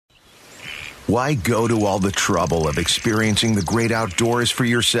Why go to all the trouble of experiencing the great outdoors for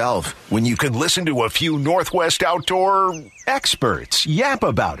yourself when you could listen to a few Northwest Outdoor experts yap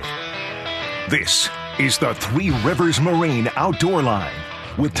about it? This is the Three Rivers Marine Outdoor Line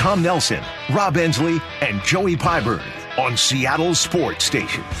with Tom Nelson, Rob Ensley, and Joey Pyburn on Seattle Sports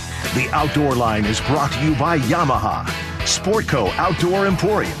Station. The Outdoor Line is brought to you by Yamaha, Sportco Outdoor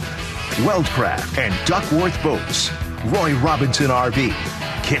Emporium, Weldcraft and Duckworth Boats, Roy Robinson RV,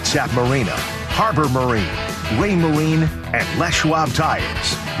 Kitsap Marina, Harbor Marine, Ray Marine, and Les Schwab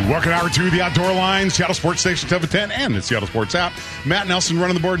Tires. Welcome over to the Outdoor Line, Seattle Sports Station 710 and the Seattle Sports app. Matt Nelson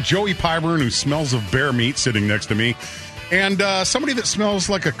running the board, Joey Pyburn, who smells of bear meat, sitting next to me. And somebody that smells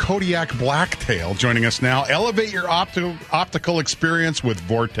like a Kodiak blacktail joining us now. Elevate your optical experience with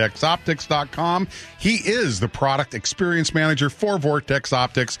VortexOptics.com. He is the product experience manager for Vortex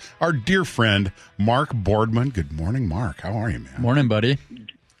Optics, our dear friend, Mark Boardman. Good morning, Mark. How are you, man? Morning, buddy.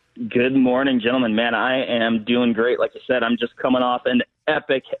 Good morning, gentlemen. Man, I am doing great. Like I said, I'm just coming off an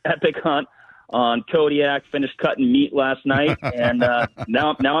epic hunt on Kodiak, finished cutting meat last night, and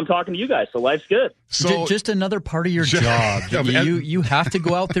now I'm talking to you guys, so life's good. So just another part of your job. You have to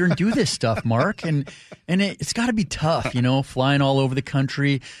go out there and do this stuff, Mark, and it's got to be tough, flying all over the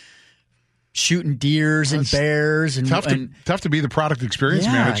country, shooting deers and bears, and tough to be the product experience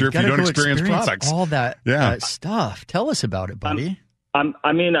manager if you don't experience products. All that stuff. Tell us about it, buddy. I'm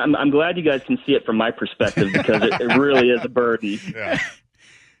glad you guys can see it from my perspective because it really is a burden. Yeah.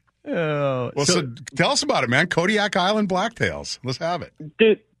 So tell us about it, man. Kodiak Island blacktails. Let's have it,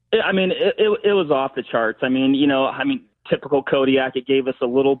 dude. It was off the charts. Typical Kodiak. It gave us a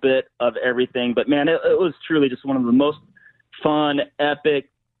little bit of everything, but man, it was truly just one of the most fun, epic,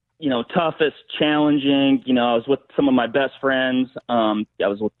 toughest, challenging. I was with some of my best friends. I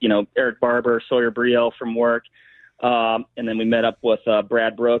was with Eric Barber, Sawyer Brielle from work, and then we met up with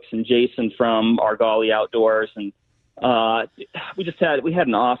Brad Brooks and Jason from Argali Outdoors, and we had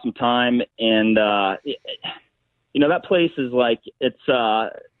an awesome time, and that place is like it's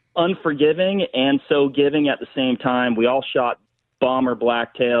unforgiving and so giving at the same time. We all shot bomber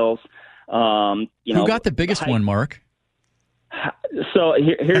blacktails. Who got the biggest one, Mark? So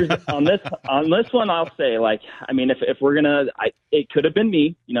here's on this one, I'll say, if we're gonna, it could have been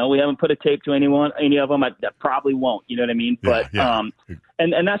me. We haven't put a tape to any of them. I probably won't. You know what I mean? But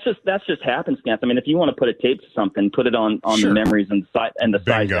and that's just happenstance. If you want to put a tape to something, put it on sure. The memories and the size of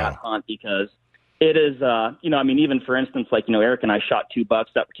that hunt, because it is. Even for instance, Eric and I shot 2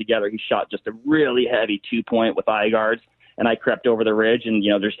 bucks that were together. He shot just a really heavy 2-point with eye guards. And I crept over the ridge, and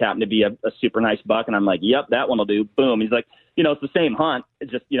there just happened to be a super nice buck, and I'm like, "Yep, that one will do." Boom. He's like, it's the same hunt,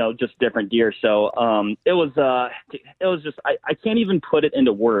 it's just different deer. So it was just I can't even put it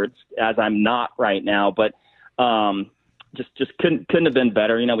into words, as I'm not right now, but just couldn't have been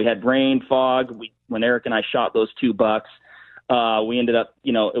better. We had rain, fog. When Eric and I shot those 2 bucks, we ended up,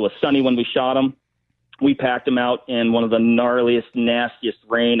 it was sunny when we shot them. We packed them out in one of the gnarliest, nastiest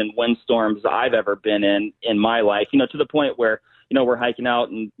rain and windstorms I've ever been in my life, to the point where, we're hiking out,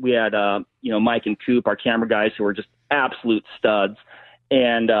 and we had, Mike and Coop, our camera guys, who were just absolute studs.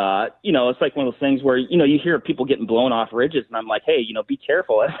 And, it's like one of those things where, you hear people getting blown off ridges, and I'm like, hey, be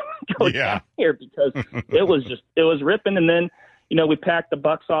careful. Go down here, because it was ripping. And then, we packed the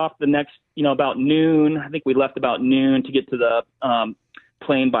bucks off the next, about noon. I think we left about noon to get to the,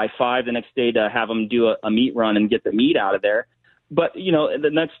 plane by 5 the next day to have them do a meat run and get the meat out of there. But,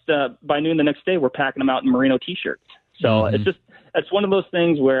 by noon the next day, we're packing them out in merino t-shirts. So it's one of those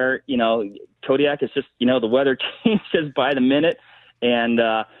things where, Kodiak is just, the weather changes by the minute, and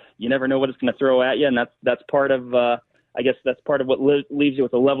you never know what it's going to throw at you. And that's part of, I guess that's part of what leaves you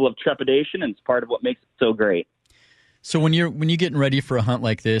with a level of trepidation, and it's part of what makes it so great. So when you're getting ready for a hunt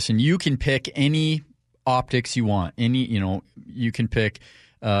like this, and you can pick any optics you want, you can pick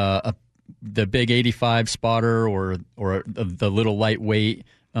the big 85 spotter or the little lightweight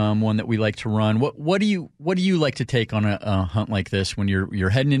one that we like to run. What do you like to take on a hunt like this when you're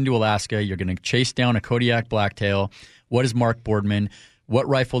heading into Alaska? You're going to chase down a Kodiak blacktail. What is Mark Boardman? What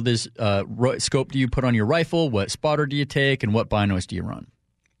rifle scope do you put on your rifle? What spotter do you take, and what binos do you run?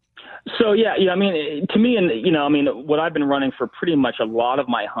 So to me, and what I've been running for pretty much a lot of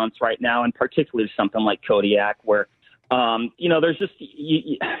my hunts right now, and particularly something like Kodiak, where there's just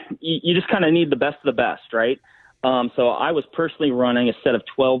you just kind of need the best of the best, right? So I was personally running a set of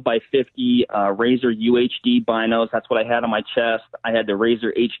 12 by 50 Razor UHD binos. That's what I had on my chest. I had the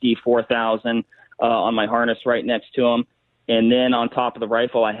Razor HD 4000 on my harness right next to them. And then on top of the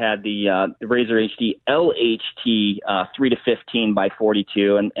rifle, I had the Razor HD LHT 3 to 15 by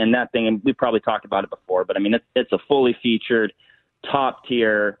 42, and that thing. And we probably talked about it before, but it's a fully featured, top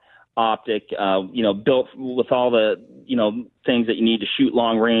tier, optic, built with all the, things that you need to shoot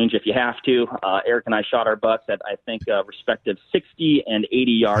long range if you have to. Eric and I shot our bucks at, I think, respective 60 and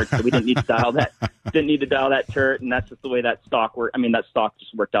 80 yards. So we didn't need to dial that turret. And that's just the way that stock worked. I mean, that stock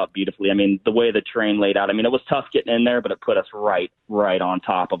just worked out beautifully. I mean, the way the terrain laid out, I mean, it was tough getting in there, but it put us right on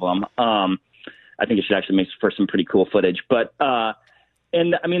top of them. I think it should actually make for some pretty cool footage, but,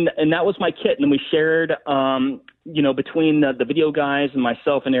 and that was my kit. And then we shared, between the video guys and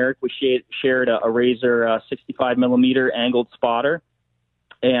myself and Eric, we shared a Razor 65 millimeter angled spotter.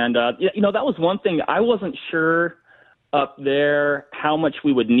 And, that was one thing. I wasn't sure up there how much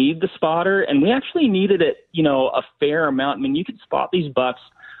we would need the spotter. And we actually needed it, a fair amount. I mean, you could spot these bucks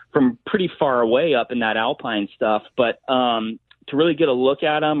from pretty far away up in that alpine stuff. But to really get a look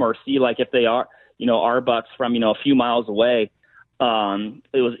at them or see like if they are, our bucks from, a few miles away,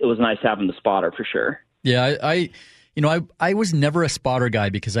 it was nice having the spotter for sure. Yeah, I was never a spotter guy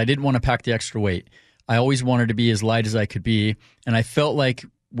because I didn't want to pack the extra weight. I always wanted to be as light as I could be, and I felt like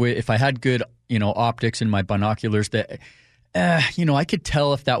if I had good, optics in my binoculars, that, I could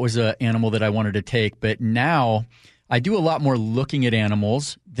tell if that was an animal that I wanted to take. But now I do a lot more looking at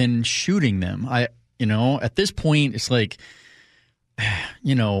animals than shooting them. At this point, it's like,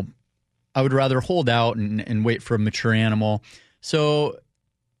 I would rather hold out and wait for a mature animal. So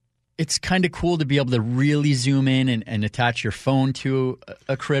it's kind of cool to be able to really zoom in and attach your phone to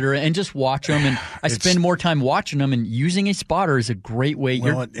a critter and just watch them. And I spend more time watching them, and using a spotter is a great way.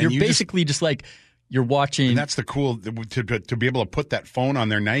 You're basically just like you're watching. And that's the cool to be able to put that phone on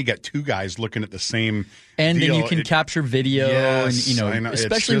there. Now you got two guys looking at the same and deal. Then you can capture video, yes, and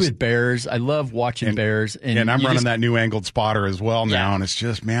especially with bears. I love watching bears. And I'm running that new angled spotter as well now, Yeah. and it's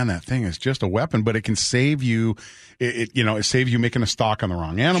just, man, that thing is just a weapon. But it can save you. It saves you making a stalk on the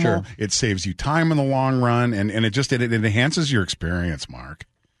wrong animal. Sure. It saves you time in the long run, and it enhances your experience, Mark.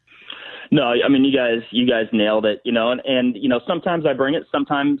 No, I mean, you guys nailed it, and sometimes I bring it,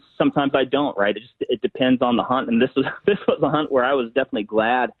 sometimes I don't, right? It depends on the hunt. And this was a hunt where I was definitely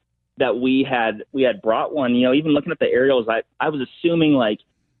glad that we had brought one. Even looking at the aerials, I was assuming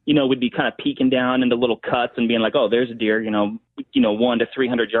we'd be kind of peeking down into little cuts and being like, oh, there's a deer, 1 to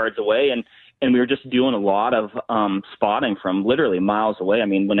 300 yards away. And we were just doing a lot of spotting from literally miles away. I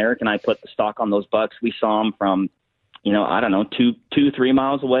mean, when Eric and I put the stock on those bucks, we saw them from, I don't know, 2-3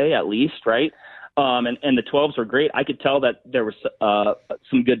 miles away at least, right? And the 12s were great. I could tell that there was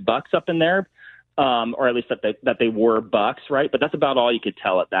some good bucks up in there, or at least that they were bucks, right? But that's about all you could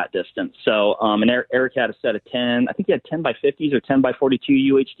tell at that distance. So, and Eric had a set of 10. I think he had 10 by 50s or 10 by 42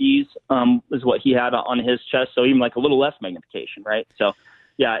 UHDs is what he had on his chest. So even like a little less magnification, right? So,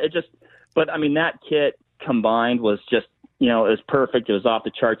 yeah, But I mean, that kit combined was just, it was perfect. It was off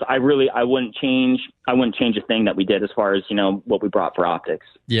the charts. I wouldn't change a thing that we did as far as, what we brought for optics.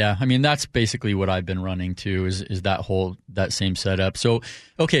 Yeah. I mean, that's basically what I've been running too, is that same setup. So,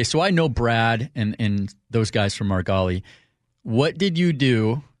 okay. So I know Brad and those guys from Margali. What did you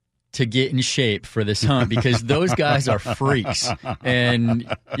do to get in shape for this hunt? Because those guys are freaks,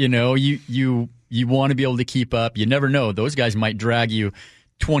 and you want to be able to keep up. You never know. Those guys might drag you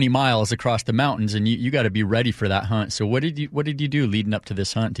 20 miles across the mountains, and you got to be ready for that hunt. So what did you do leading up to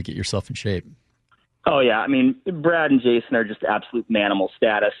this hunt to get yourself in shape? Oh yeah, I mean, Brad and Jason are just absolute manimal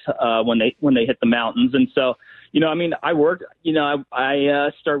status when they hit the mountains, and so I worked. I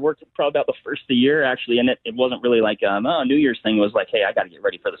started working probably about the first of the year actually, and it wasn't really like a New Year's thing. It was like, hey, I got to get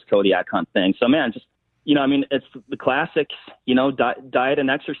ready for this Kodiak hunt thing. So man, just it's the classics, diet and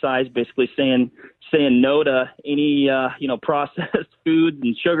exercise, basically saying no to any, processed foods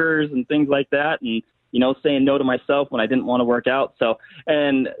and sugars and things like that. And, saying no to myself when I didn't want to work out. So,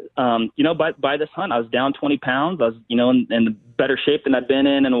 and, by this hunt, I was down 20 pounds. I was, in better shape than I've been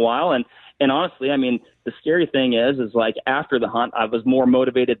in a while. And honestly, I mean, the scary thing is like after the hunt, I was more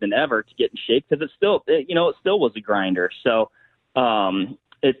motivated than ever to get in shape because it still was a grinder. So,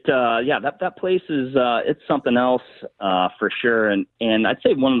 that place is it's something else for sure, and I'd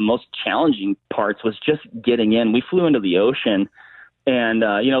say one of the most challenging parts was just getting in. We flew into the ocean, and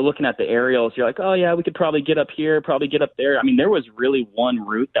looking at the aerials, you're like, oh yeah, we could probably get up here, probably get up there. I mean, there was really one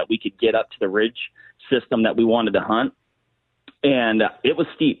route that we could get up to the ridge system that we wanted to hunt, and it was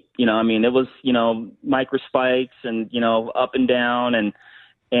steep. It was micro spikes and up and down and.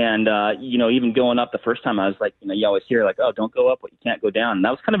 And, even going up the first time, I was like, you always hear like, oh, don't go up, but you can't go down. And that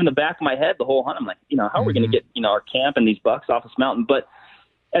was kind of in the back of my head the whole hunt. I'm like, how are we going to get, our camp and these bucks off this mountain? But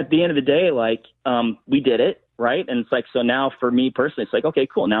at the end of the day, like, we did it, right? And it's like, so now for me personally, it's like, okay,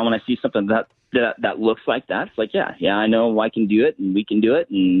 cool. Now when I see something that looks like that, it's like, yeah, I know I can do it and we can do it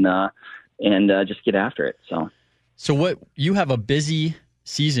and just get after it. So what, you have a busy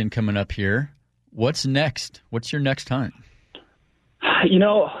season coming up here. What's next? What's your next hunt?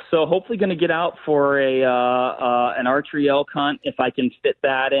 So hopefully going to get out for an archery elk hunt if I can fit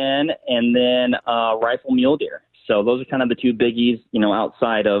that in, and then rifle mule deer. So those are kind of the two biggies,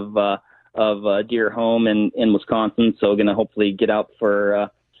 outside of deer home in Wisconsin. So going to hopefully get out for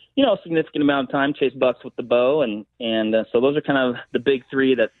a significant amount of time, chase bucks with the bow, and so those are kind of the big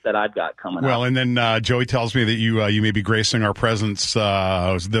three that I've got coming up. Well, and then Joey tells me that you may be gracing our presence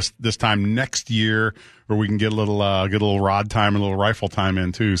this time next year, where we can get a little rod time and a little rifle time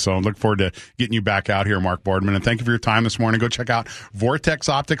in too. So I look forward to getting you back out here, Mark Boardman. And thank you for your time this morning. Go check out Vortex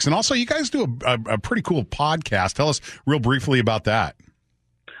Optics, and also you guys do a pretty cool podcast. Tell us real briefly about that.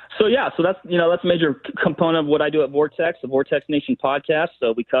 So that's a major component of what I do at Vortex, the Vortex Nation podcast.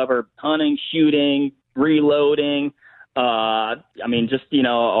 So we cover hunting, shooting, reloading, just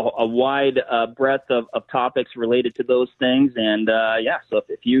a wide breadth of topics related to those things. And so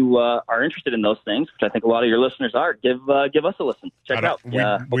if you are interested in those things, which I think a lot of your listeners are, give us a listen. Check it out.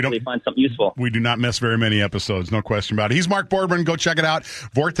 Hopefully find something useful. We do not miss very many episodes, no question about it. He's Mark Boardman. Go check it out.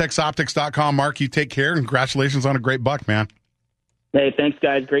 VortexOptics.com. Mark, you take care, and congratulations on a great buck, man. Hey, thanks,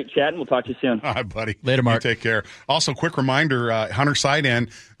 guys. Great chatting. We'll talk to you soon. All right, buddy. Later, Mark. You take care. Also, quick reminder, Hunter Sight-In.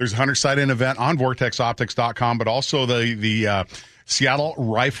 There's a Hunter Sight-In event on VortexOptics.com, but also the Seattle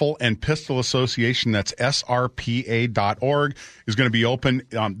Rifle and Pistol Association, that's srpa.org, is going to be open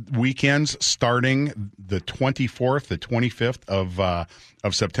on weekends starting the 24th, the 25th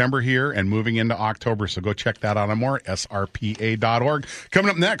of September here and moving into October. So go check that out on more, srpa.org.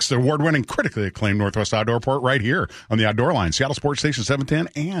 Coming up next, the award-winning, critically acclaimed Northwest Outdoor Report right here on the Outdoor Line, Seattle Sports Station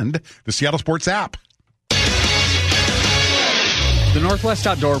 710 and the Seattle Sports app. The Northwest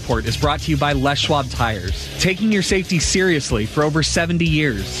Outdoor Report is brought to you by Les Schwab Tires, taking your safety seriously for over 70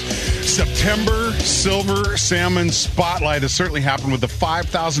 years. September Silver Salmon Spotlight has certainly happened with the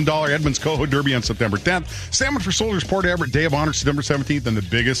 $5,000 Edmonds Coho Derby on September 10th, Salmon for Soldiers Port Everett Day of Honor September 17th, and the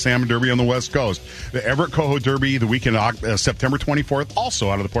biggest salmon derby on the West Coast. The Everett Coho Derby the weekend of September 24th, also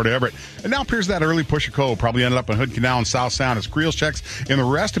out of the Port of Everett. And now appears that early push of Coho probably ended up in Hood Canal and South Sound as creels checks in the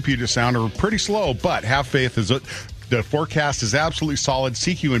rest of Puget Sound are pretty slow, but have faith as the forecast is absolutely solid.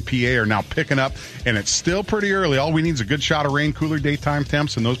 CQ and PA are now picking up, and it's still pretty early. All we need is a good shot of rain, cooler daytime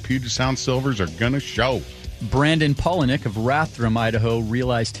temps, and those Puget Sound Silvers are going to show. Brandon Polinick of Rathdrum, Idaho,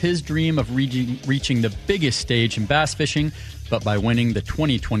 realized his dream of reaching the biggest stage in bass fishing, but by winning the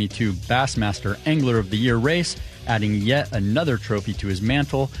 2022 Bassmaster Angler of the Year race, adding yet another trophy to his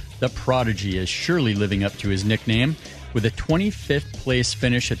mantle, the Prodigy is surely living up to his nickname. With a 25th place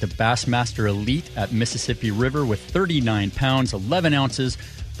finish at the Bassmaster Elite at Mississippi River with 39 pounds, 11 ounces,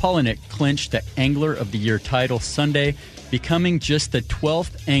 Polinick clinched the Angler of the Year title Sunday, becoming just the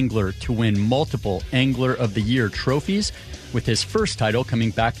 12th angler to win multiple Angler of the Year trophies, with his first title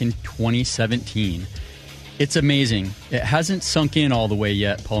coming back in 2017. It's amazing. It hasn't sunk in all the way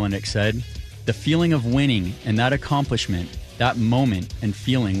yet, Polinick said. The feeling of winning and that accomplishment, that moment and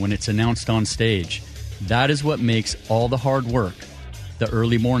feeling when it's announced on stage, that is what makes all the hard work, the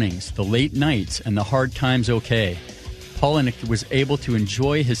early mornings, the late nights, and the hard times okay. Polinick was able to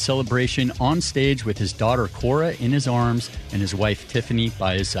enjoy his celebration on stage with his daughter Cora in his arms and his wife Tiffany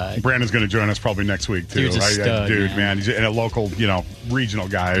by his side. Brandon's going to join us probably next week, too. Dude's a stud, man. He's a local, regional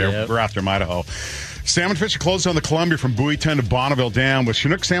guy, Rathdrum, Idaho. Salmon fishing closed on the Columbia from Buoy 10 to Bonneville Dam, with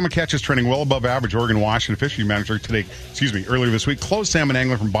Chinook salmon catches trending well above average. Oregon Washington fishery manager earlier this week closed salmon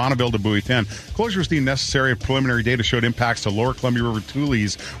angling from Bonneville to Buoy 10. Closure was deemed necessary. Preliminary data showed impacts to lower Columbia River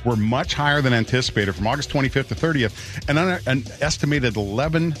tules were much higher than anticipated. From August 25th to 30th, an estimated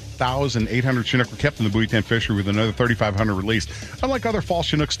 11,800 Chinook were kept in the Buoy 10 fishery, with another 3,500 released. Unlike other fall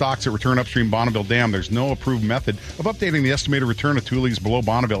Chinook stocks that return upstream Bonneville Dam, there's no approved method of updating the estimated return of tules below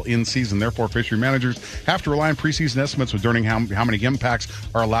Bonneville in season. Therefore, fishery managers have to rely on preseason estimates with determining how many impacts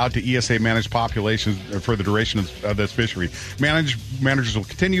are allowed to ESA-managed populations for the duration of this fishery. Managers will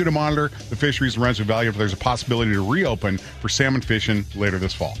continue to monitor the fisheries and runs evaluate if there's a possibility to reopen for salmon fishing later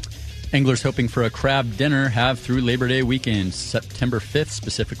this fall. Anglers hoping for a crab dinner have through Labor Day weekend, September 5th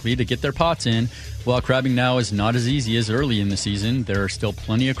specifically, to get their pots in. While crabbing now is not as easy as early in the season, there are still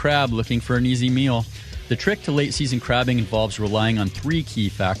plenty of crab looking for an easy meal. The trick to late-season crabbing involves relying on three key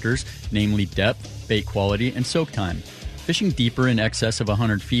factors, namely depth, bait quality, and soak time. Fishing deeper in excess of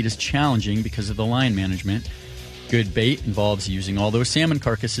 100 feet is challenging because of the line management. Good bait involves using all those salmon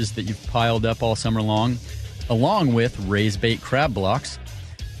carcasses that you've piled up all summer long, along with raised bait crab blocks.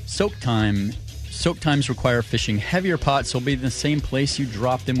 Soak times require fishing heavier pots, so they'll be in the same place you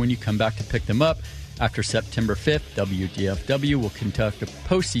drop them when you come back to pick them up. After September 5th, WDFW will conduct a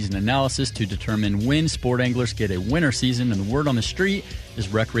postseason analysis to determine when sport anglers get a winter season, and the word on the street is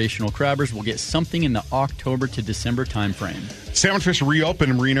recreational crabbers will get something in the October to December timeframe. Salmon fish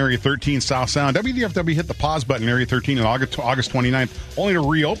reopened in Marine Area 13 South Sound. WDFW hit the pause button in Area 13 on August 29th, only to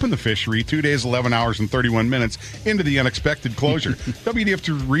reopen the fishery 2 days, 11 hours, and 31 minutes into the unexpected closure.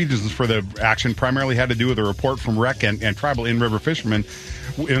 WDFW reasons for the action primarily had to do with a report from rec and tribal in-river fishermen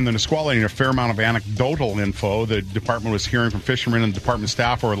in the Nisqually and a fair amount of anecdotal info the department was hearing from fishermen and department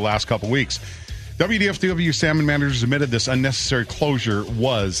staff over the last couple weeks. WDFW salmon managers admitted this unnecessary closure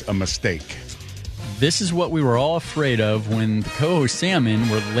was a mistake. This is what we were all afraid of when the Coho salmon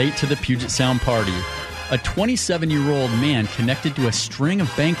were late to the Puget Sound party. A 27-year-old man connected to a string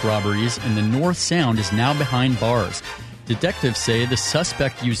of bank robberies in the North Sound is now behind bars. Detectives say the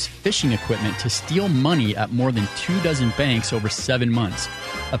suspect used fishing equipment to steal money at more than 24 banks over 7 months.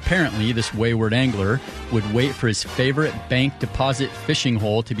 Apparently, this wayward angler would wait for his favorite bank deposit fishing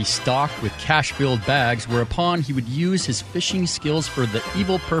hole to be stocked with cash-filled bags, whereupon he would use his fishing skills for the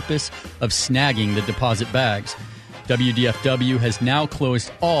evil purpose of snagging the deposit bags. WDFW has now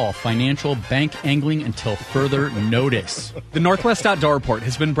closed all financial bank angling until further notice. The Northwest Outdoor Report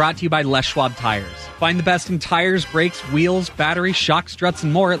has been brought to you by Les Schwab Tires. Find the best in tires, brakes, wheels, batteries, shock struts,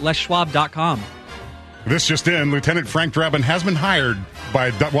 and more at leschwab.com. This just in, Lieutenant Frank Drebin has been hired by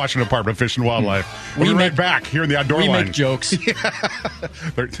Washington Department of Fish and Wildlife. We'll be right back here in the Outdoor Line. We make jokes.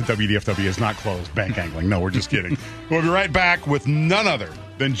 WDFW is not closed. Bank angling. No, we're just kidding. We'll be right back with none other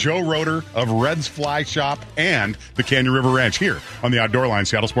than Joe Roeder of Red's Fly Shop and the Canyon River Ranch here on the Outdoor Line,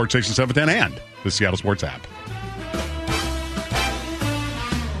 Seattle Sports Station 710 and the Seattle Sports app.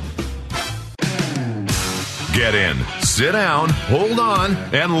 Get in, sit down, hold on,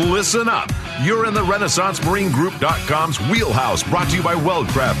 and listen up. You're in the RenaissanceMarineGroup.com's wheelhouse, brought to you by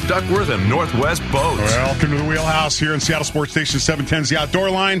Weldcraft, Duckworth, and Northwest Boats. Welcome to the wheelhouse here in Seattle Sports Station 710's The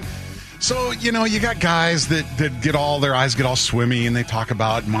Outdoor Line. So, you know, you got guys that get all, their eyes get all swimmy, and they talk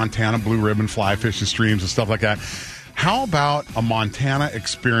about Montana blue ribbon fly fishing streams and stuff like that. How about a Montana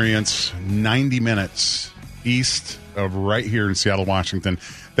experience 90 minutes east of right here in Seattle, Washington?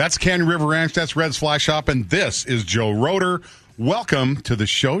 That's Canyon River Ranch, that's Red's Fly Shop, and this is Joe Roeder. Welcome to the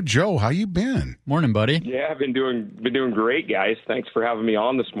show, Joe. How you been? Morning, buddy. Yeah, I've been doing great, guys. Thanks for having me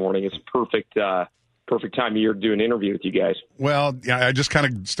on this morning. It's perfect time of year to do an interview with you guys. Well, yeah, I just kind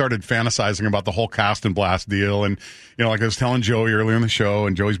of started fantasizing about the whole cast and blast deal, and you know, like I was telling Joey earlier in the show,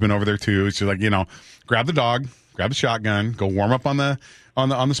 and Joey's been over there too. It's just like, you know, grab the dog, grab the shotgun, go warm up on the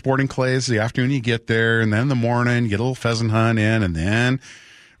sporting clays the afternoon you get there, and then in the morning get a little pheasant hunt in, and then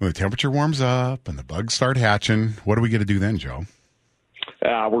when the temperature warms up and the bugs start hatching, what do we get to do then, Joe?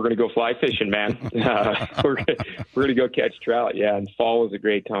 We're going to go fly fishing, man. We're going to go catch trout. Yeah, and fall is a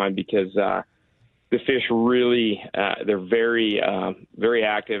great time because the fish really they're very very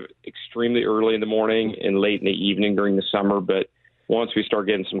active, extremely early in the morning and late in the evening during the summer. But once we start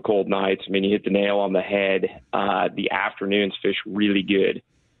getting some cold nights, I mean, you hit the nail on the head. The afternoons fish really good.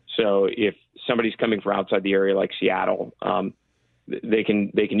 So if somebody's coming from outside the area like Seattle, they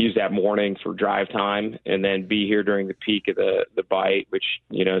can use that morning for drive time and then be here during the peak of the bite, which,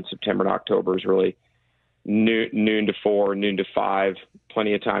 you know, in September and October is really noon to 4, noon to 5,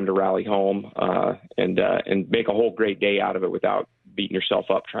 plenty of time to rally home and make a whole great day out of it without beating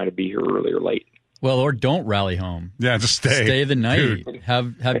yourself up trying to be here early or late. Well, or don't rally home. Yeah, just stay. Stay the night. Dude.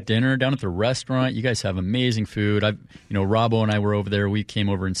 Have dinner down at the restaurant. You guys have amazing food. Robbo and I were over there. We came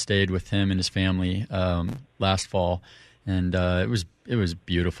over and stayed with him and his family last fall. And it was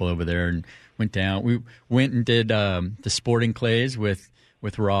beautiful over there, and went down. We went and did the sporting clays with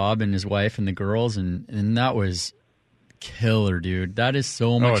Rob and his wife and the girls, and that was killer, dude. That is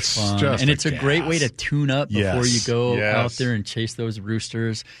so much fun, and it's a great way to tune up before you go out there and chase those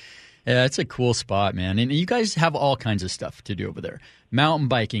roosters. Yeah, it's a cool spot, man. And you guys have all kinds of stuff to do over there: mountain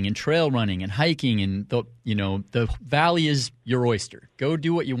biking and trail running and hiking, and the valley is your oyster. Go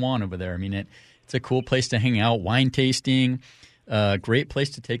do what you want over there. I mean It's a cool place to hang out, wine tasting, great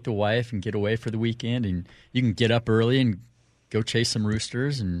place to take the wife and get away for the weekend. And you can get up early and go chase some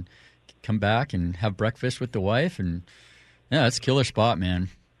roosters and come back and have breakfast with the wife. And, yeah, it's a killer spot, man.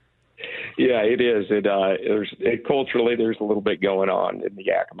 Yeah, it is. Culturally, there's a little bit going on in the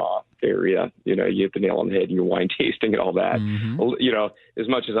Yakima area. You know, you hit the nail on the head in your wine tasting and all that. Mm-hmm. You know, as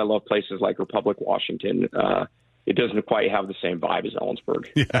much as I love places like Republic, Washington, it doesn't quite have the same vibe as Ellensburg.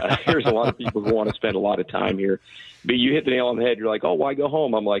 Yeah. There's a lot of people who want to spend a lot of time here. But you hit the nail on the head. You're like, oh, why go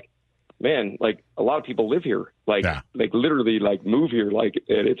home? I'm like, man, like a lot of people live here. Like literally move here. Like,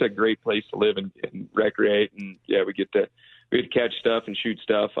 and it's a great place to live and recreate. And, yeah, we get to catch stuff and shoot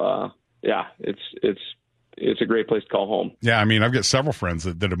stuff yeah, it's a great place to call home. Yeah, I mean, I've got several friends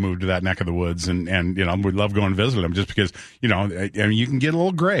that have moved to that neck of the woods, and we love going to visit them just because, I mean, you can get a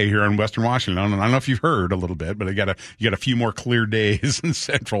little gray here in Western Washington. I don't know if you've heard a little bit, but you got a few more clear days in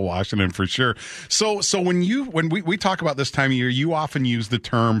Central Washington for sure. So when we talk about this time of year, you often use the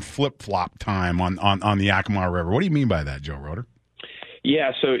term flip-flop time on the Yakima River. What do you mean by that, Joe Roeder?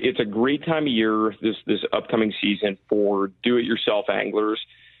 Yeah, so it's a great time of year this upcoming season for do-it-yourself anglers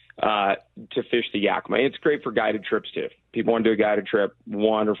to fish the Yakima. It's great for guided trips too. People want to do a guided trip,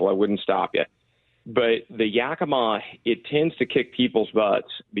 wonderful. I wouldn't stop you. But the Yakima, it tends to kick people's butts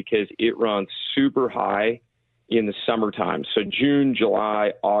because it runs super high in the summertime. So June,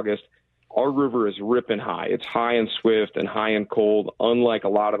 July, August, our river is ripping high. It's high and swift and high and cold, unlike a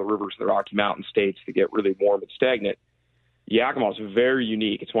lot of the rivers in the Rocky Mountain states that get really warm and stagnant. Yakima is very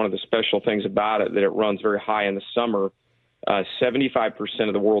unique. It's one of the special things about it that it runs very high in the summer. 75%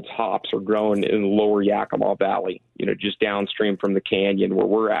 of the world's hops are grown in the lower Yakima Valley, just downstream from the canyon where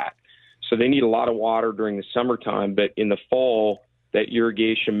we're at. So they need a lot of water during the summertime, but in the fall, that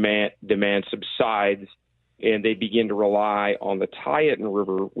irrigation demand subsides, and they begin to rely on the Tieton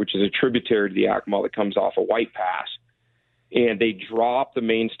River, which is a tributary to the Yakima that comes off of White Pass. And they drop the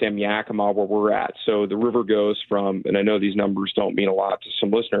main stem Yakima where we're at. So the river goes from, and I know these numbers don't mean a lot to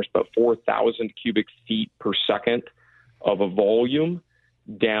some listeners, but 4,000 cubic feet per second of a volume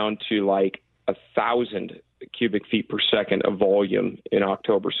down to like 1,000 cubic feet per second of volume in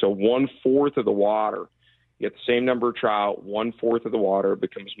October. So 1/4 of the water, you get the same number of trout, 1/4 of the water. It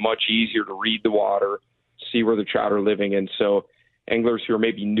becomes much easier to read the water, see where the trout are living. And so anglers who are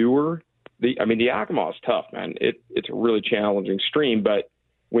maybe newer, the Yakima is tough, man. It's a really challenging stream, but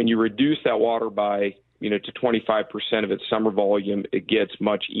when you reduce that water by, to 25% of its summer volume, it gets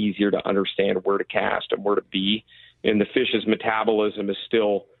much easier to understand where to cast and where to be. And the fish's metabolism is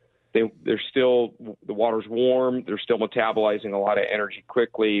still, the water's warm. They're still metabolizing a lot of energy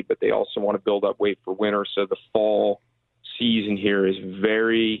quickly, but they also want to build up weight for winter. So the fall season here is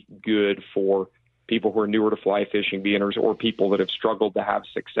very good for people who are newer to fly fishing, beginners, or people that have struggled to have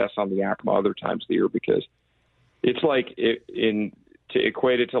success on the Yakima other times of the year, because it's like to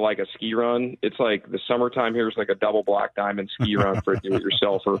equate it to like a ski run, it's like the summertime here is like a double black diamond ski run for a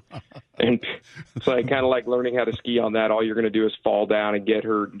do-it-yourselfer. And it's like kind of like learning how to ski on that. All you're going to do is fall down and get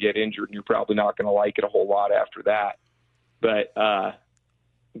hurt and get injured, and you're probably not going to like it a whole lot after that. But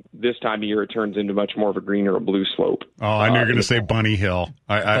this time of year, it turns into much more of a green or a blue slope. Oh, I knew you were going to say Bunny Hill.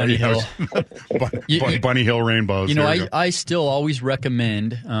 Bunny Hill. Bunny Hill rainbows. I still always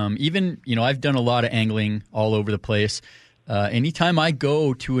recommend, even, I've done a lot of angling all over the place. Anytime I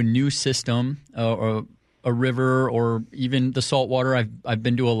go to a new system or a river or even the saltwater, I've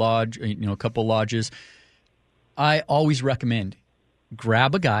been to a lodge, a couple lodges. I always recommend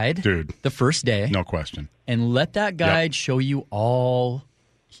grab a guide, dude, the first day, no question, and let that guide show you all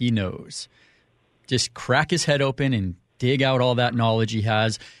he knows. Just crack his head open and dig out all that knowledge he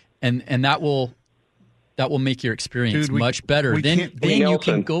has, and that will make your experience much better. Then you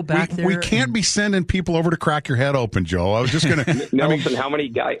can go back there. We can't be sending people over to crack your head open, Joe. I was just going to. Nelson, how many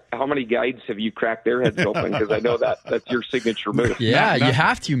guides have you cracked their heads open? Because I know that's your signature move. Yeah, you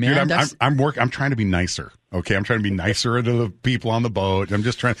have to, man. Dude, I'm trying to be nicer. Okay, I'm trying to be nicer to the people on the boat. I'm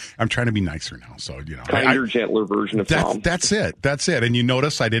trying to be nicer now. So your gentler version of Tom. That's it. And you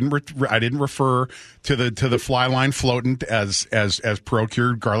notice I didn't refer to the fly line floating as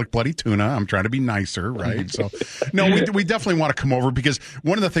procured garlic bloody tuna. I'm trying to be nicer, right? So no, we definitely want to come over, because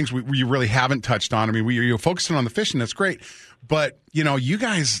one of the things we really haven't touched on. I mean, you're focusing on the fishing. That's great, but you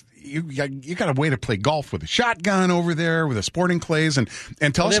guys. You got a way to play golf with a shotgun over there with a sporting clays, and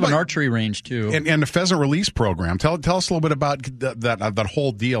tell us about an archery range too, and the pheasant release program. Tell us a little bit about that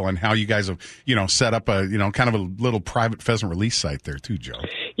whole deal and how you guys have set up a kind of a little private pheasant release site there too, Joe.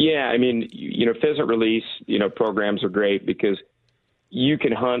 Yeah, I mean pheasant release programs are great because you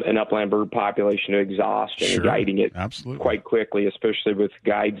can hunt an upland bird population to exhaustion, and guiding it quite quickly, especially with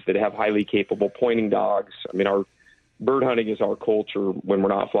guides that have highly capable pointing dogs. I mean, our bird hunting is our culture when we're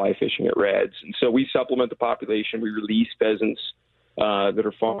not fly fishing at Reds. And so we supplement the population. We release pheasants that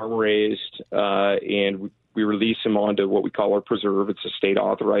are farm raised, and we release them onto what we call our preserve. It's a state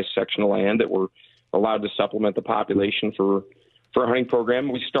authorized section of land that we're allowed to supplement the population for a hunting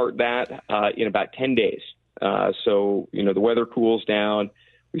program. We start that in about 10 days. So the weather cools down.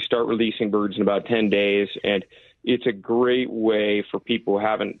 We start releasing birds in about 10 days, and it's a great way for people who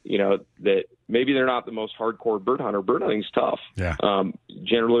haven't, that maybe they're not the most hardcore bird hunter. Bird hunting is tough. Yeah.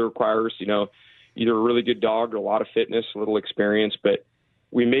 Generally requires, either a really good dog or a lot of fitness, a little experience. But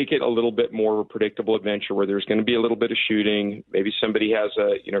we make it a little bit more of a predictable adventure where there's going to be a little bit of shooting. Maybe somebody has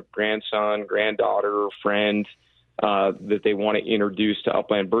a grandson, granddaughter, or friend that they want to introduce to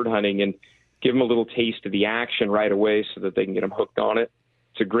upland bird hunting, and give them a little taste of the action right away so that they can get them hooked on it.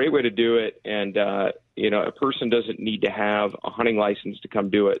 It's a great way to do it, and a person doesn't need to have a hunting license to come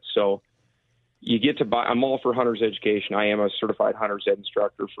do it. So you get to buy. I'm all for hunter's education. I am a certified hunter's ed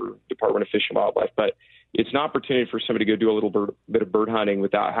instructor for Department of Fish and Wildlife, but it's an opportunity for somebody to go do a little bit of bird hunting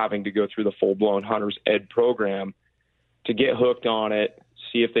without having to go through the full-blown hunter's ed program to get hooked on it,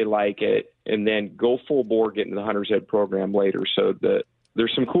 see if they like it, and then go full bore, get into the hunter's ed program later. So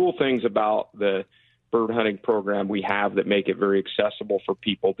there's some cool things about the bird hunting program we have that make it very accessible for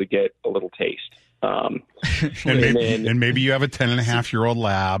people to get a little taste. And maybe you have a 10.5-year-old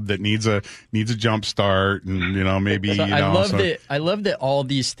lab that needs a jump start, and I love that all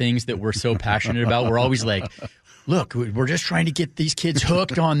these things that we're so passionate about, we're always like, look, we're just trying to get these kids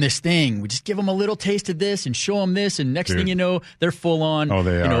hooked on this thing. We just give them a little taste of this and show them this, and next thing you know, they're full on,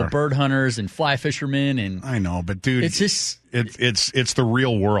 bird hunters and fly fishermen. And I know, but dude, it's just it's the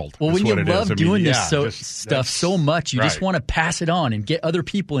real world. Well, when you love doing this stuff so much, you just want to pass it on and get other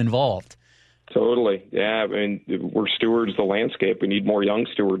people involved. Totally. Yeah. I mean, we're stewards of the landscape. We need more young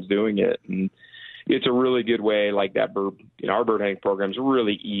stewards doing it. And it's a really good way, like that bird, our bird hunting program is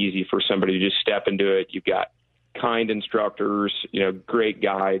really easy for somebody to just step into it. You've got kind instructors, great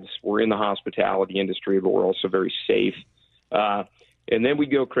guides. We're in the hospitality industry, but we're also very safe. And then we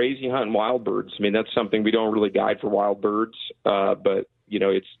go crazy hunting wild birds. I mean, that's something we don't really guide for wild birds, but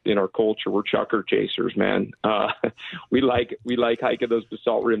it's in our culture. We're chucker chasers, man. We like hiking those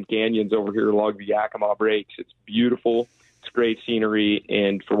basalt rim canyons over here along the Yakima Breaks. It's beautiful. It's great scenery.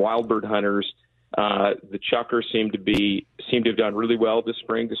 And for wild bird hunters, the chuckers seem to have done really well this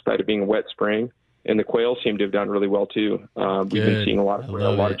spring, despite it being a wet spring. And the quail seem to have done really well too. We've been seeing a lot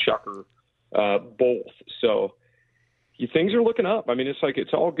of chucker, both. So things are looking up. I mean, it's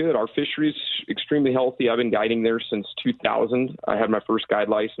all good. Our fishery's extremely healthy. I've been guiding there since 2000. I had my first guide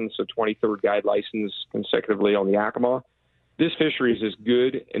license, so 23rd guide license consecutively on the Yakima. This fishery is as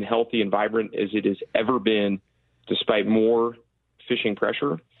good and healthy and vibrant as it has ever been, despite more fishing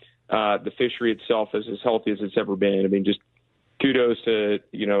pressure. The fishery itself is as healthy as it's ever been. I mean, just kudos to,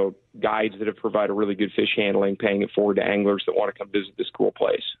 guides that have provided really good fish handling, paying it forward to anglers that want to come visit this cool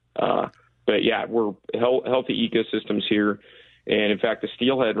place. But yeah, we're healthy ecosystems here. And in fact, the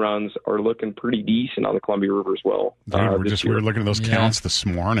steelhead runs are looking pretty decent on the Columbia River as well. Dude, we were looking at those counts this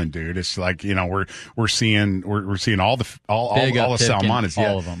morning, dude. It's like, we're seeing all the salmon,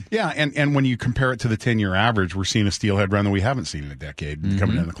 all of them. Yeah, and when you compare it to the 10-year average, we're seeing a steelhead run that we haven't seen in a decade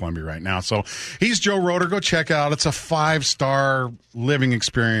coming into Columbia right now. So he's Joe Roeder. Go check it out. It's a 5-star living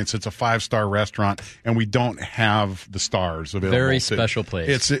experience. It's a 5-star restaurant, and we don't have the stars available. Very special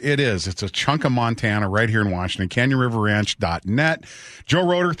place. It is. It's a chunk of Montana right here in Washington. CanyonRiverRanch.net. Joe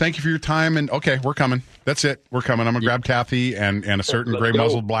Roeder, thank you for your time. And okay, we're coming. That's it. We're coming. I'm gonna grab Kathy and a certain gray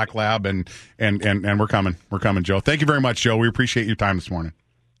muzzled black lab, and we're coming. We're coming, Joe. Thank you very much, Joe. We appreciate your time this morning.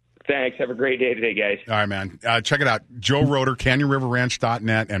 Thanks. Have a great day today, guys. All right, man. Check it out. Joe Roeder,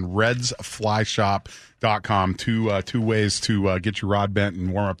 CanyonRiverRanch.net and RedsFlyShop.com. Two ways to get your rod bent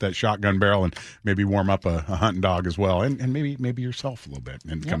and warm up that shotgun barrel, and maybe warm up a hunting dog as well, and maybe yourself a little bit.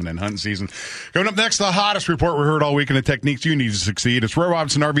 And coming in hunting season. Coming up next, the hottest report we heard all week and the techniques you need to succeed. It's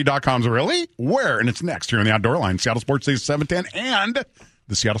RoyRobinsonRV.com's Really? Where? And it's next here on the Outdoor Line, Seattle Sports Station 710, and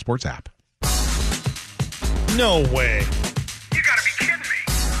the Seattle Sports app. No way. You gotta be kidding me.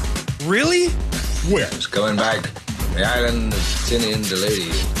 Really? Where? Just going back to the island of Tinian to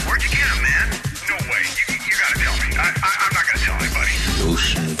Lady. Where'd you get him, man? No way. You gotta tell me. I'm not gonna tell anybody. The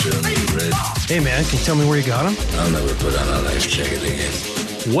ocean turned red. Hey, man, can you tell me where you got him? I'll never put on a life jacket again.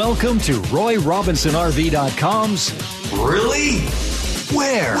 Welcome to RoyRobinsonRV.com's Really?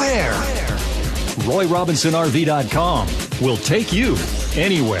 Where? RoyRobinsonRV.com will take you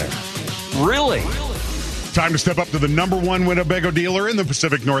anywhere. Really? Time to step up to the number one Winnebago dealer in the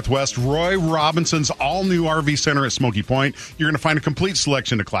Pacific Northwest, Roy Robinson's all-new RV center at Smoky Point. You're going to find a complete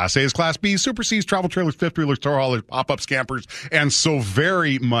selection of Class A's, Class B's, Super C's, travel trailers, fifth wheelers, tow haulers, pop-up campers, and so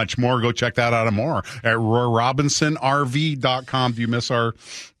very much more. Go check that out and more at RoyRobinsonRV.com. Do you miss our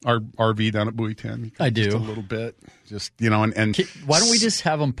RV down at Bowie 10? I do. Just a little bit. Just, and why don't we just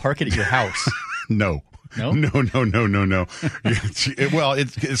have them park it at your house? No. No.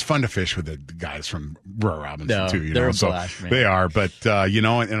 It's fun to fish with the guys from Roy Robinson too. They're a blast, man. They are, but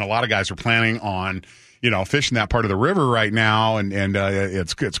and a lot of guys are planning on fishing that part of the river right now, and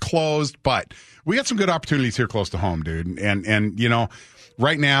it's closed. But we got some good opportunities here close to home, dude. And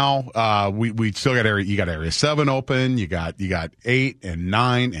right now, we still got area 7 open. You got 8 and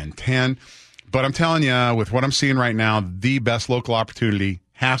 9 and 10. But I'm telling you, with what I'm seeing right now, the best local opportunity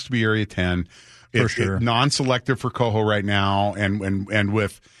has to be area 10. For sure. Non-selective for Coho right now, and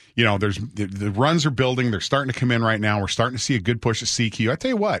with, you know, there's the runs are building. They're starting to come in right now. We're starting to see a good push at CQ. I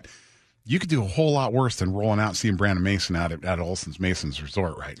tell you what, you could do a whole lot worse than rolling out and seeing Brandon Mason out at Olson's Mason's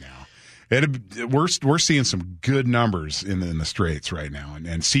Resort right now. We're seeing some good numbers in the Straits right now, and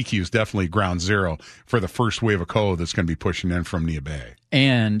CQ is definitely ground zero for the first wave of Coho that's going to be pushing in from Nia Bay.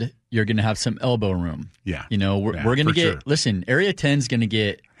 And you're going to have some elbow room. Yeah. You know, we're going to get, sure. Listen, Area 10 is going to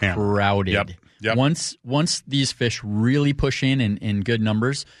get crowded. Yep. Once these fish really push in good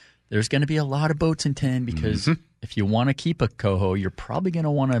numbers, there's going to be a lot of boats in 10 because if you want to keep a Coho, you're probably going to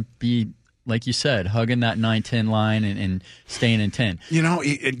want to be, like you said, hugging that 9-10 line and staying in 10. You know,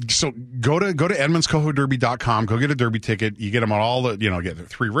 so go to EdmondsCohoDerby.com. Go get a Derby ticket. You get them on all the, you know, get the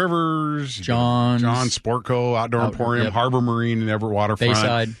Three Rivers, John's, Sportco, Outdoor Emporium, yep. Harbor Marine, and Everett Waterfront.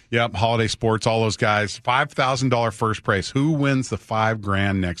 Bayside. Yep, Holiday Sports, all those guys. $5,000 first prize. Who wins the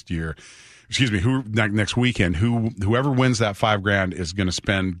 $5,000 next year? Excuse me, next weekend? Whoever wins that $5,000 is going to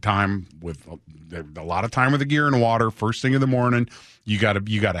spend time with a lot of time with the gear and water. First thing in the morning, you got to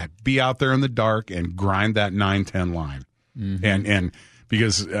be out there in the dark and grind that 9-10 line, and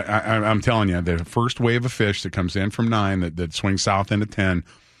because I'm telling you, the first wave of fish that comes in from 9 that swings south into 10,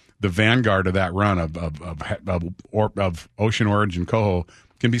 the vanguard of that run of Ocean Origin Coho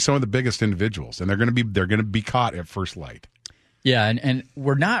can be some of the biggest individuals, and they're going to be caught at first light. Yeah, and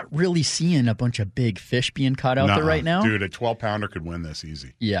we're not really seeing a bunch of big fish being caught out there right now. Dude, a 12-pounder could win this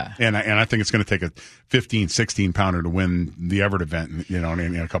easy. Yeah. And I think it's going to take a 15, 16-pounder to win the Everett event, you know,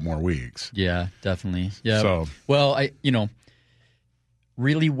 in a couple more weeks. Yeah, definitely. Yeah. So, well,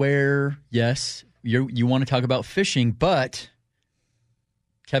 really where, yes, you want to talk about fishing, but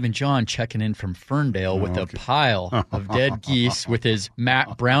Kevin John checking in from Ferndale with a pile of dead geese with his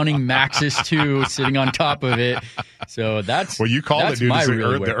Browning Maxus 2 sitting on top of it. So that's well, you called it, dude. It's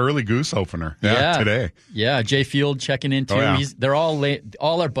the early goose opener. Yeah, today. Yeah, Jay Field checking in too. Oh, yeah. They're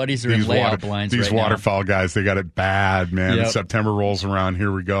all our buddies are in layout blinds. These right waterfowl guys, they got it bad, man. Yep. September rolls around.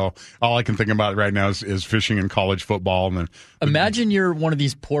 Here we go. All I can think about right now is fishing in college football. And imagine you're one of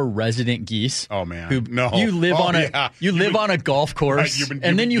these poor resident geese. Oh man, you live on a golf course,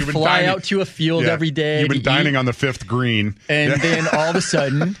 and then you fly out to a field every day. You've been dining on the 5th green, and then all of a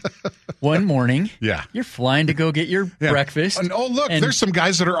sudden, one morning, you're flying to go get your breakfast. And, look, there's some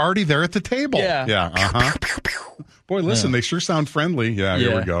guys that are already there at the table. Yeah. Boy, listen, they sure sound friendly. Yeah,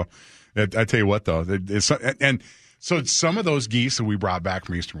 here we go. I tell you what, though, so some of those geese that we brought back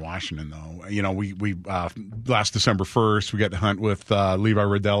from Eastern Washington, though, you know, we last December 1st, we got to hunt with Levi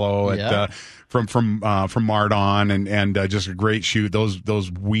Rodello from Mardon, and just a great shoot.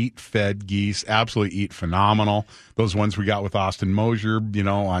 Those wheat-fed geese absolutely eat phenomenal. Those ones we got with Austin Mosier, you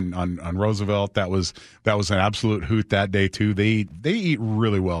know, on Roosevelt, that was an absolute hoot that day too. They eat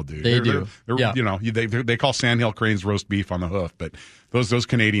really well, dude. They do. You know, they call Sandhill cranes roast beef on the hoof, but those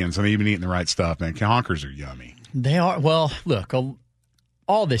Canadians, and they've been eating the right stuff, man. Honkers are yummy. They are. Well, look,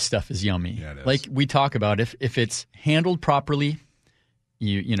 all this stuff is yummy. Yeah, it is. Like we talk about, if it's handled properly,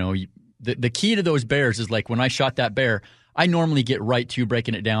 the key to those bears is like when I shot that bear, I normally get right to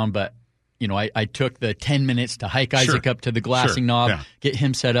breaking it down, but you know, I took the 10 minutes to hike Isaac up to the glassing knob, get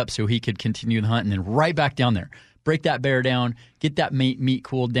him set up so he could continue the hunt, and then right back down there, break that bear down, get that meat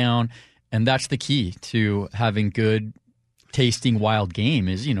cooled down, and that's the key to having good tasting wild game.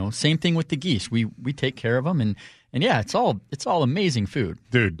 Is, you know, same thing with the geese. We take care of them, and yeah, it's all amazing food,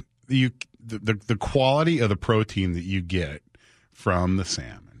 dude. The quality of the protein that you get from the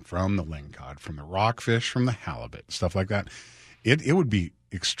salmon, from the lingcod, from the rockfish, from the halibut, stuff like that. It would be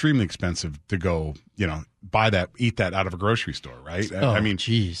extremely expensive to go, you know, eat that out of a grocery store, right? I mean,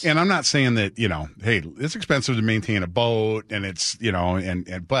 geez. And I'm not saying that, you know, hey, it's expensive to maintain a boat, and it's, you know,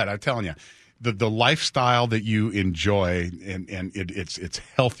 but I'm telling you, the lifestyle that you enjoy, and it's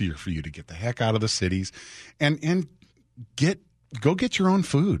healthier for you to get the heck out of the cities, and go get your own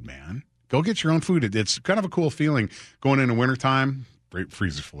food, man. Go get your own food. It's kind of a cool feeling going into wintertime.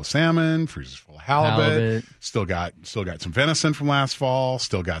 Freezers full of salmon, freezers full of halibut. Still got some venison from last fall.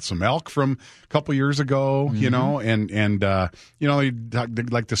 Still got some elk from a couple years ago. You know, and you know, they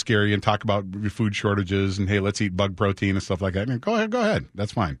like to scare you and talk about food shortages and hey, let's eat bug protein and stuff like that. And go ahead,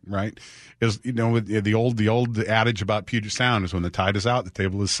 that's fine, right? Is, you know, the old adage about Puget Sound is when the tide is out, the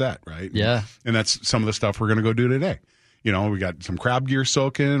table is set, right? Yeah, and that's some of the stuff we're going to go do today. You know, we got some crab gear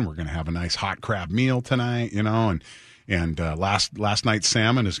soaking. We're going to have a nice hot crab meal tonight. You know, and last night's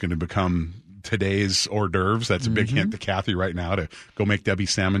salmon is going to become today's hors d'oeuvres. That's a big hint to Kathy right now to go make Debbie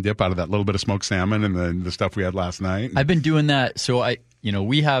salmon dip out of that little bit of smoked salmon and the stuff we had last night. I've been doing that. So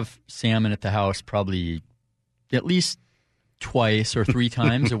we have salmon at the house probably at least twice or 3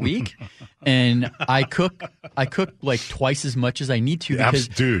 times a week, and I cook like twice as much as I need to because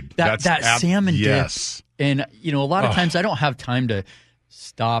that salmon dip. And a lot of times I don't have time to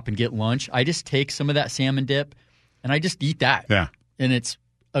stop and get lunch. I just take some of that salmon dip and I just eat that. Yeah, and it's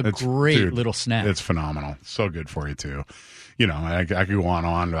great little snack. It's phenomenal. So good for you too. I could go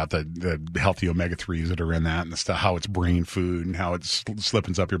on about the healthy omega-3s that are in that and the stuff, how it's brain food and how it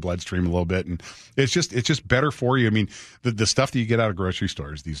slippens up your bloodstream a little bit. And it's just better for you. I mean, the stuff that you get out of grocery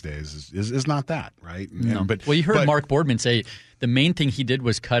stores these days is not that, right? No. You heard Mark Boardman say the main thing he did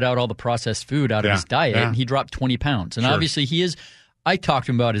was cut out all the processed food out of his diet, and he dropped 20 pounds. And obviously I talked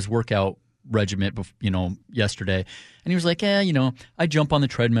to him about his workout regimen, yesterday, and he was like, I jump on the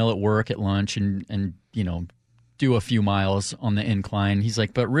treadmill at work at lunch and do a few miles on the incline. He's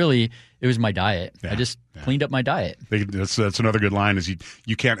like, but really, it was my diet. I just cleaned up my diet. That's another good line is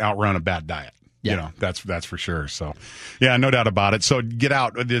you can't outrun a bad diet. Yeah. That's for sure. So, yeah, no doubt about it. So get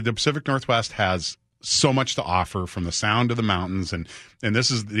out. The Pacific Northwest has so much to offer, from the sound of the mountains. And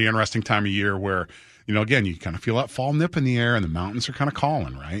this is the interesting time of year where, again, you kind of feel that fall nip in the air and the mountains are kind of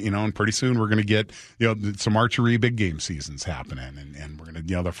calling, right? And pretty soon we're going to get, some archery big game seasons happening. And we're going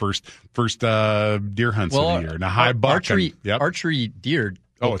to, the first deer hunts of the year. Now, high buck. Archery deer.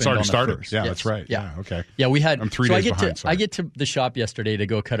 Oh, it's already started. First. Yeah, yes. That's right. Yeah. Okay. Yeah, we had. I'm 3 days behind. I get to the shop yesterday to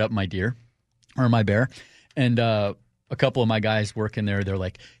go cut up my deer or my bear. And a couple of my guys working there, they're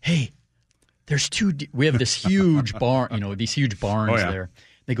like, hey, there's 2 we have this huge barn, these huge barns there.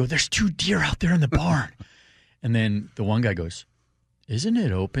 They go, there's 2 deer out there in the barn. And then the one guy goes, isn't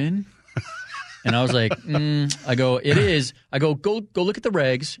it open? And I was like, I go, it is. I go look at the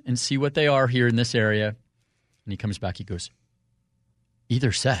regs and see what they are here in this area. And he comes back, he goes,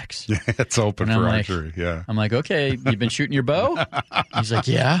 either sex. Yeah, it's open and for archery, yeah. I'm like, okay, you've been shooting your bow? He's like,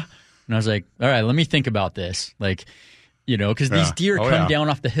 yeah. And I was like, all right, let me think about this. Like, because these deer come down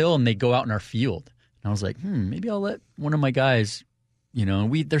off the hill and they go out in our field. And I was like, maybe I'll let one of my guys,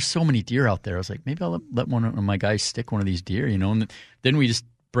 there's so many deer out there. I was like, maybe I'll let one of my guys stick one of these deer, and then we just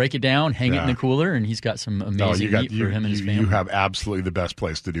break it down, hang it in the cooler, and he's got some amazing meat for him and his family. You have absolutely the best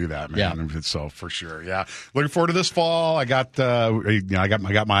place to do that, man. Yeah. So for sure, yeah. Looking forward to this fall. I got I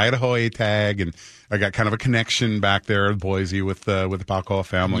got my Idaho A tag, and I got kind of a connection back there in Boise with the Palcoa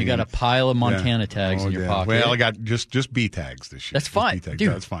family. You got a pile of Montana tags in your pocket. Well, I got just B tags this year. That's fine, dude.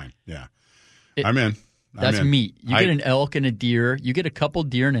 That's fine. Yeah, I'm in. That's meat. You get an elk and a deer. You get a couple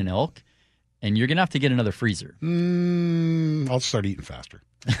deer and an elk, and you're going to have to get another freezer. I'll start eating faster.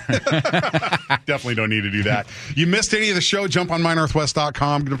 Definitely don't need to do that. You missed any of the show, jump on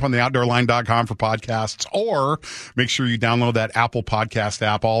mynorthwest.com, get up on the outdoorline.com for podcasts, or make sure you download that Apple Podcast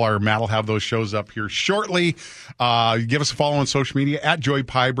app. Matt will have those shows up here shortly. Give us a follow on social media at Joey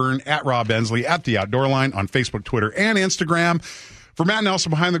Pyburn, at Rob Ensley, at The Outdoor Line on Facebook, Twitter, and Instagram. For Matt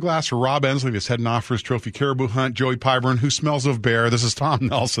Nelson behind the glass, for Rob Ensley, that's heading off for his trophy caribou hunt, Joey Pyburn, who smells of bear. This is Tom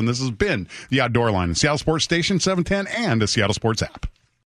Nelson. This has been The Outdoor Line, the Seattle Sports Station 710 and the Seattle Sports app.